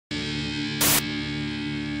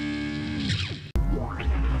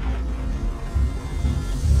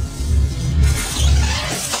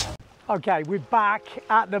Okay, we're back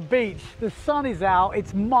at the beach. The sun is out,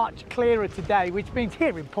 it's much clearer today, which means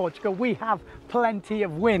here in Portugal we have plenty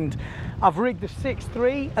of wind. I've rigged the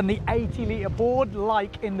 6.3 and the 80-litre board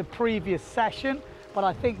like in the previous session, but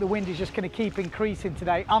I think the wind is just going to keep increasing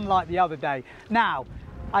today, unlike the other day. Now,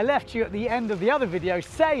 I left you at the end of the other video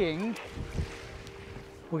saying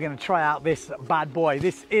we're going to try out this bad boy.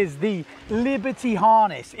 This is the Liberty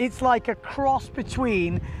harness. It's like a cross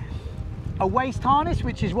between a waist harness,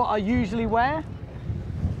 which is what I usually wear,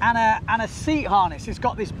 and a seat harness. It's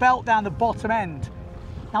got this belt down the bottom end.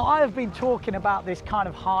 Now, I have been talking about this kind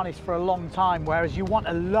of harness for a long time, whereas you want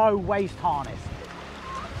a low waist harness.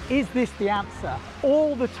 Is this the answer?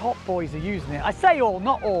 All the top boys are using it. I say all,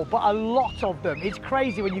 not all, but a lot of them. It's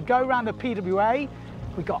crazy when you go around the PWA.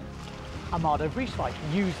 We got Amado Breachlight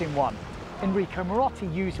using one, Enrico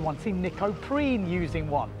Marotti using one, seen Nico Preen using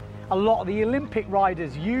one. A lot of the Olympic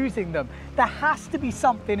riders using them. There has to be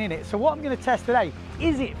something in it. So what I'm going to test today,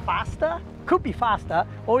 is it faster? Could be faster,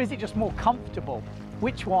 or is it just more comfortable?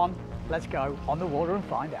 Which one? Let's go on the water and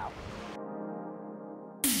find out.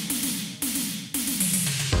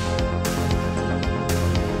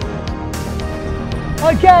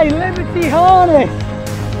 Okay, Liberty harness.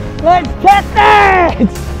 Let's test it!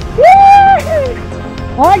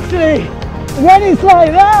 Woo! Actually, when it's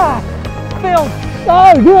like that, it feels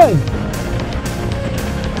so good.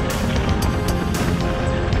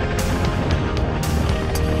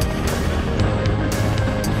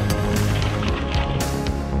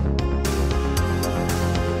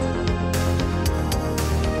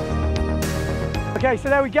 Okay, so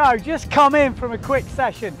there we go. Just come in from a quick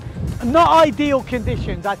session. Not ideal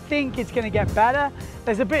conditions. I think it's going to get better.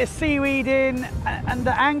 There's a bit of seaweed in and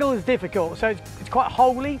the angle is difficult, so it's quite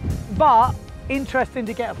holy, but interesting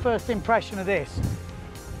to get a first impression of this.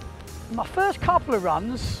 My first couple of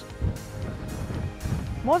runs,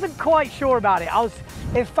 wasn't quite sure about it.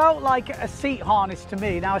 It felt like a seat harness to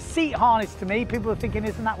me. Now, a seat harness to me, people are thinking,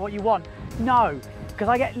 isn't that what you want? No, because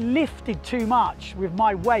I get lifted too much with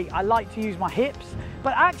my weight. I like to use my hips,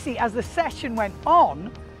 but actually as the session went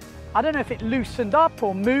on, I don't know if it loosened up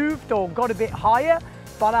or moved or got a bit higher,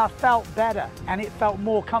 but I felt better and it felt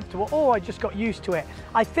more comfortable. Oh, I just got used to it.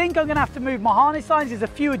 I think I'm gonna have to move my harness lines. There's a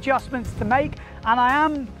few adjustments to make, and I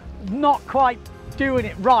am not quite doing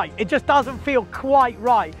it right. It just doesn't feel quite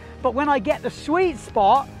right. But when I get the sweet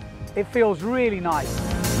spot, it feels really nice.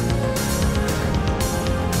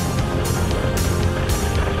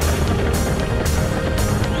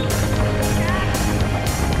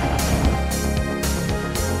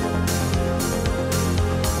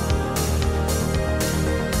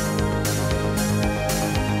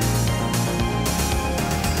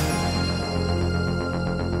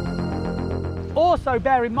 Also,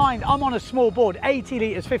 bear in mind, I'm on a small board, 80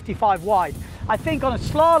 litres, 55 wide. I think on a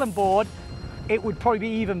slalom board, it would probably be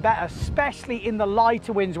even better, especially in the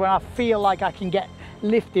lighter winds where I feel like I can get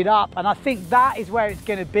lifted up. And I think that is where it's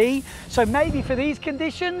going to be. So maybe for these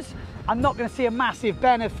conditions, I'm not going to see a massive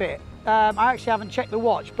benefit. I actually haven't checked the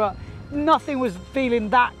watch, but nothing was feeling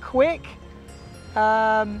that quick.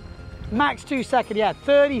 Max 2 second, yeah,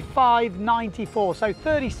 35.94, so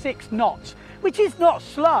 36 knots, which is not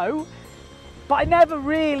slow. But I never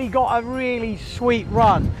really got a really sweet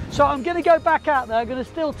run. So I'm going to go back out there, I'm going to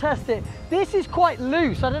still test it. This is quite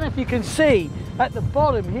loose, I don't know if you can see at the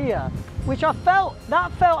bottom here, which that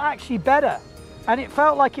felt actually better. And it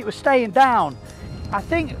felt like it was staying down. I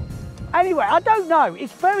think, anyway, I don't know.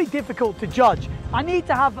 It's very difficult to judge. I need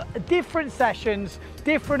to have different sessions,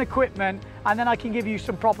 different equipment, and then I can give you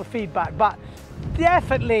some proper feedback. But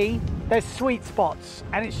definitely, there's sweet spots,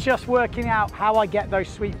 and it's just working out how I get those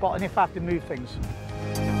sweet spots and if I have to move things.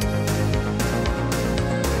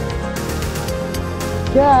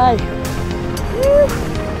 Okay.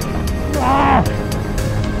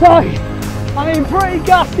 So, I mean, pretty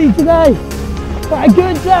gusty today, but a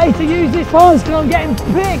good day to use this harness because I'm getting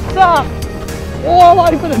picked up all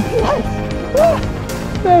over the place.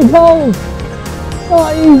 Big holes,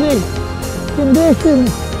 not easy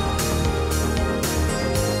conditions.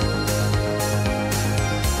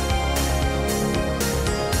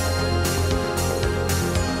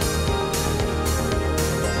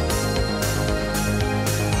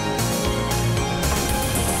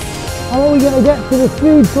 How are we going to get to the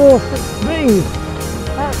speed course at speed?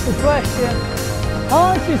 That's the question.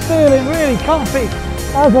 Harness is feeling really comfy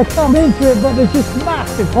as I come into it, but there's just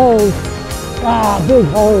massive holes. Big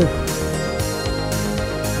holes.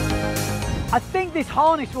 I think this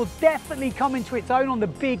harness will definitely come into its own on the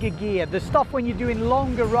bigger gear, the stuff when you're doing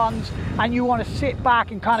longer runs and you want to sit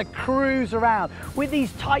back and kind of cruise around. With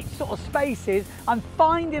these tight sort of spaces, I'm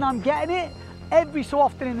finding I'm getting it, every so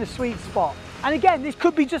often in the sweet spot. And again, this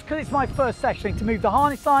could be just because it's my first session to move the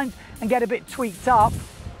harness lines and get a bit tweaked up.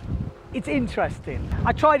 It's interesting.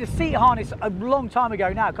 I tried a seat harness a long time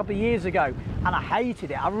ago now, a couple of years ago, and I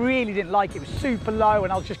hated it. I really didn't like it. It was super low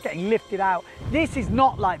and I was just getting lifted out. This is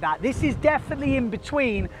not like that. This is definitely in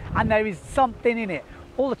between and there is something in it.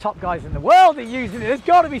 All the top guys in the world are using it. There's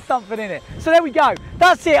got to be something in it. So there we go.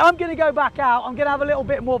 That's it. I'm going to go back out. I'm going to have a little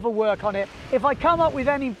bit more of a work on it. If I come up with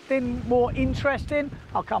anything more interesting,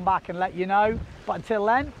 I'll come back and let you know. But until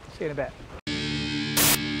then, see you in a bit.